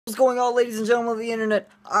What's going on, ladies and gentlemen of the internet?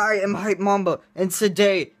 I am HYP3 Mamba, and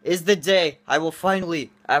today is the day I will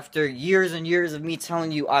finally, after years and years of me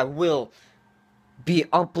telling you I will, be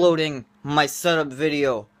uploading my setup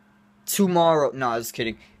video tomorrow. No, I was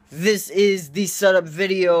kidding. This is the setup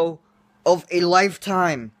video of a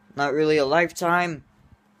lifetime. Not really a lifetime.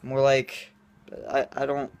 More like, I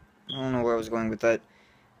don't know where I was going with that.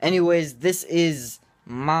 Anyways, this is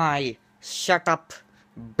my setup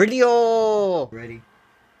video. Ready?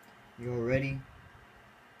 You're ready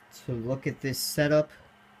to look at this setup?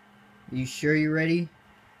 Are you sure you're ready?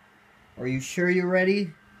 Are you sure you're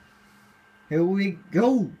ready? Here we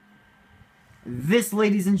go! This,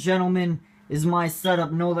 ladies and gentlemen, is my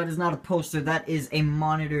setup. No, that is not a poster. That is a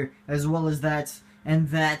monitor, as well as that, and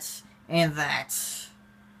that, and that.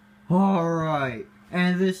 Alright.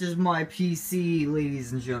 And this is my PC,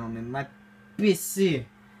 ladies and gentlemen. My PC.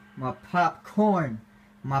 My popcorn.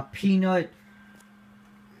 My peanut...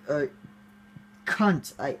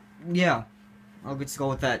 cunt. Yeah. I'll just go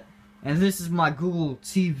with that. And this is my Google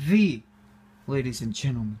TV. Ladies and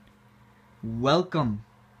gentlemen. Welcome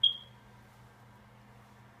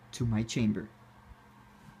to my chamber.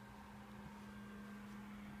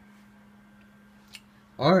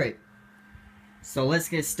 Alright. So let's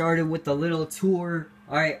get started with a little tour.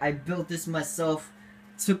 Alright, I built this myself.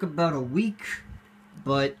 Took about a week.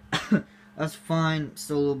 But that's fine.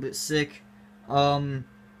 Still a little bit sick.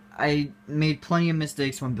 I made plenty of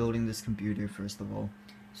mistakes when building this computer, first of all.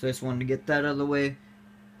 So I just wanted to get that out of the way.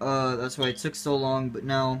 That's why it took so long, but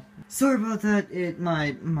now... Sorry about that,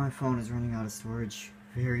 my phone is running out of storage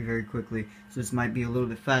very, very quickly. So this might be a little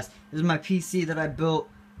bit fast. This is my PC that I built.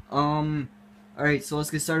 Alright, so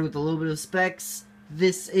let's get started with a little bit of specs.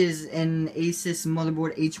 This is an Asus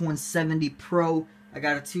motherboard H170 Pro. I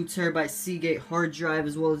got a 2TB Seagate hard drive,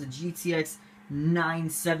 as well as a GTX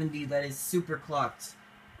 970 that is super clocked.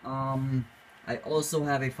 I also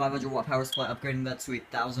have a 500 watt power supply, upgrading that to a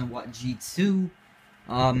 1000 watt G2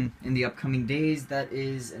 in the upcoming days. That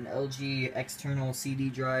is an LG external CD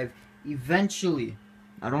drive. Eventually,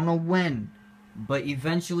 I don't know when, but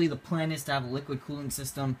eventually the plan is to have a liquid cooling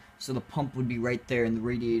system, so the pump would be right there and the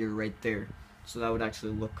radiator right there, so that would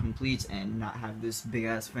actually look complete and not have this big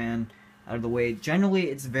ass fan out of the way. Generally,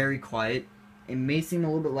 it's very quiet. It may seem a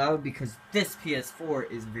little bit loud because this PS4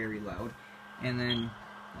 is very loud. And then,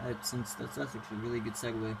 since that's actually a really good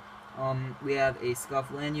segue, we have a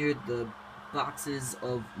scuff lanyard, the boxes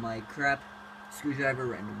of my crap, screwdriver,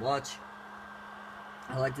 random watch.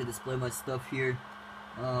 I like to display my stuff here.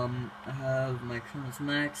 I have my Kronos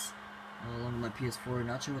Max, along with my PS4.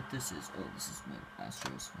 Not sure what this is. Oh, this is my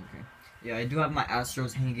Astros. Okay. Yeah, I do have my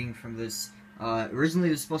Astros hanging from this. Originally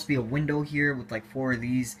there was supposed to be a window here with like 4 of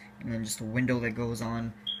these, and then just a window that goes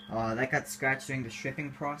on. That got scratched during the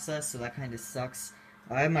shipping process, so that kind of sucks.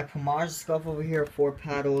 I have my Pomage scuff over here, 4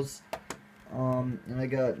 paddles. And I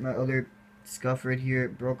got my other scuff right here.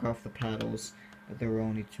 It broke off the paddles, but there were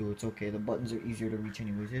only 2. It's okay. The buttons are easier to reach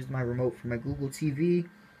anyways. Here's my remote for my Google TV.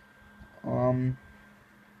 I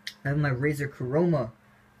have my Razer Chroma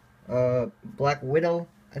Black Widow,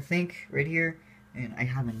 I think, right here. And I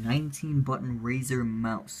have a 19-button Razer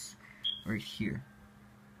mouse right here,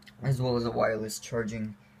 as well as a wireless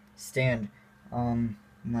charging stand.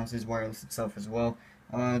 Mouse is wireless itself as well.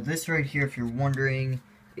 This right here, if you're wondering,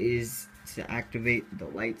 is to activate the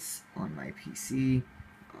lights on my PC.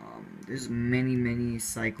 There's many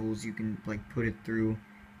cycles you can like put it through.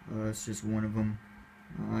 It's just one of them.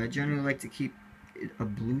 I generally like to keep it a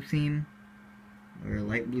blue theme, or a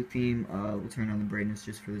light blue theme. We'll turn on the brightness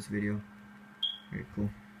just for this video. Very cool.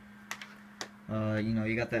 You know,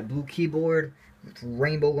 you got that blue keyboard with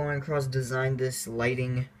rainbow going across. Designed this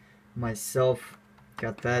lighting myself.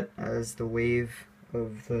 Got that as the wave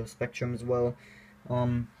of the spectrum as well.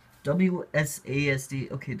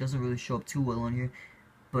 WSASD. Okay, it doesn't really show up too well on here,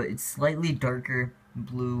 but it's slightly darker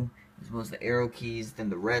blue, as well as the arrow keys than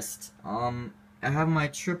the rest. I have my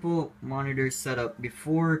triple monitor set up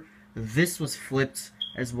before this was flipped,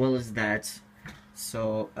 as well as that.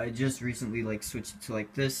 So I just recently like switched it to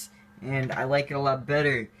like this, and I like it a lot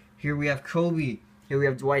better. Here we have Kobe. Here we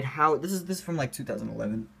have Dwight Howard. This is from like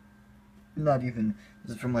 2011. Not even.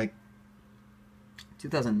 This is from like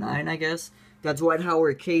 2009, I guess. Got Dwight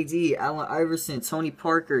Howard, KD, Allen Iverson, Tony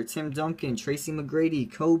Parker, Tim Duncan, Tracy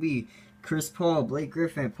McGrady, Kobe, Chris Paul, Blake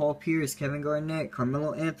Griffin, Paul Pierce, Kevin Garnett,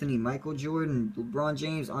 Carmelo Anthony, Michael Jordan, LeBron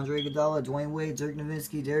James, Andre Iguodala, Dwayne Wade, Dirk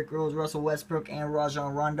Nowitzki, Derrick Rose, Russell Westbrook, and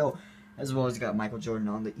Rajon Rondo. As well as got Michael Jordan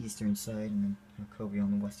on the eastern side, and then Kobe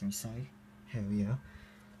on the western side. Hell yeah.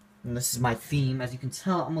 And this is my theme. As you can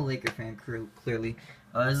tell, I'm a Laker fan, clearly.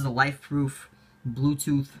 This is a life-proof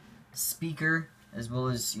Bluetooth speaker as well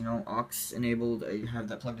as, you know, aux enabled. I have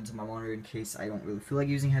that plugged into my monitor in case I don't really feel like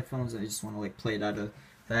using headphones. I just want to like play it out of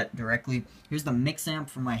that directly. Here's the mix amp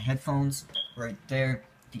for my headphones right there,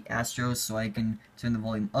 the Astros, so I can turn the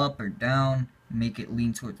volume up or down, make it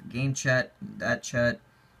lean toward the game chat, that chat,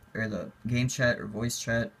 or the game chat or voice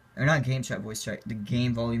chat, or not game chat, voice chat, the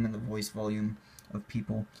game volume and the voice volume of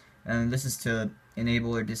people. And this is to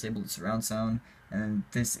enable or disable the surround sound. And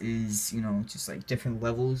this is, you know, just like different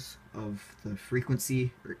levels of the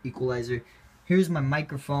frequency or equalizer. Here's my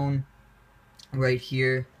microphone right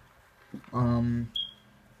here.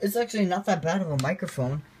 It's actually not that bad of a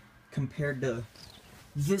microphone compared to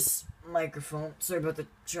this microphone. Sorry about the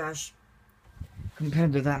trash.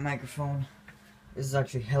 Compared to that microphone, this is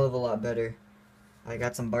actually a hell of a lot better. I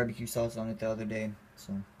got some barbecue sauce on it the other day,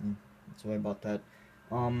 so yeah, that's why I bought that.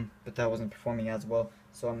 But that wasn't performing as well,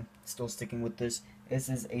 so I'm still sticking with this. This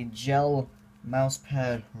is a gel mouse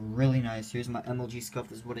pad, really nice. Here's my MLG scuff.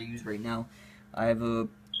 This is what I use right now. I have a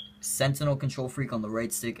Sentinel control freak on the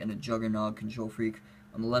right stick and a Juggernaut control freak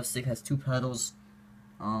on the left stick. Has 2 pedals.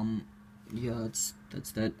 Yeah,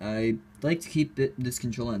 that's that. I like to keep this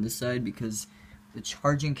controller on this side because the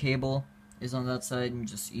charging cable is on that side and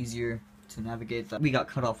just easier to navigate. That we got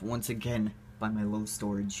cut off once again by my low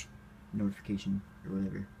storage notification or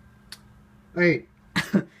whatever. Alright,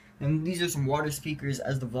 and these are some water speakers.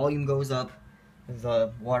 As the volume goes up,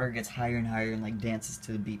 the water gets higher and higher and like dances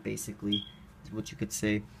to the beat, basically, is what you could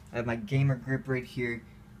say. I have my gamer grip right here.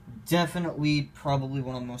 Definitely, probably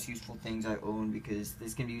one of the most useful things I own because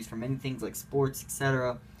this can be used for many things like sports,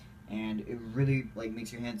 etc. And it really like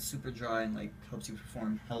makes your hands super dry and like helps you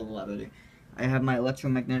perform a hell of a lot better. I have my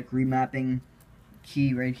electromagnetic remapping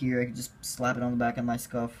key right here. I can just slap it on the back of my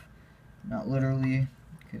scuff. Not literally,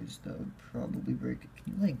 because that would probably break it.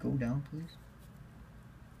 Can you like go down, please?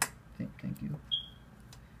 Thank you.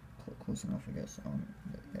 Close enough, I guess.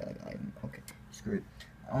 Yeah, okay. Screw it.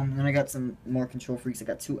 Then I got some more control freaks. I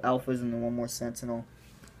got 2 alphas and then 1 more sentinel.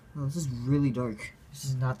 Oh, this is really dark. This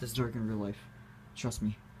is not this dark in real life. Trust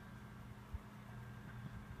me.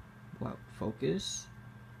 Wow. Focus.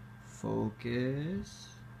 Focus.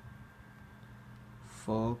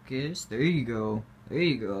 Focus. There you go. There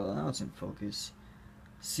you go. Now it's in focus.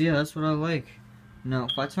 See, yeah, that's what I like. Now,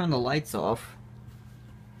 if I turn the lights off,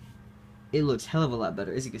 it looks hell of a lot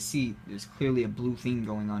better. As you can see, there's clearly a blue theme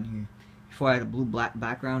going on here. Before I had a blue-black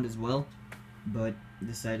background as well, but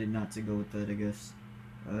decided not to go with that, I guess,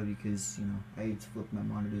 because, you know, I hate to flip my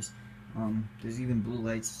monitors. There's even blue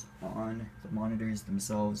lights on the monitors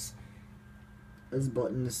themselves as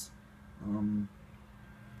buttons.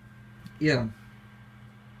 Yeah.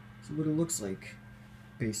 So what it looks like,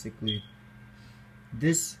 basically.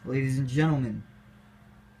 This, ladies and gentlemen,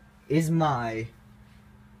 is my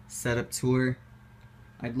setup tour.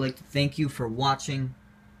 I'd like to thank you for watching.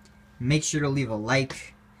 Make sure to leave a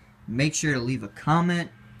like. Make sure to leave a comment.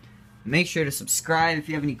 Make sure to subscribe if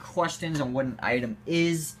you have any questions on what an item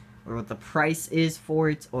is or what the price is for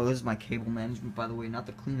it. Oh, this is my cable management, by the way. Not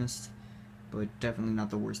the cleanest, but definitely not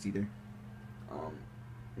the worst either.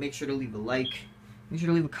 Make sure to leave a like. Make sure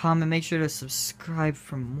to leave a comment. Make sure to subscribe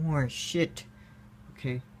for more shit.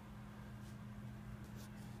 Okay?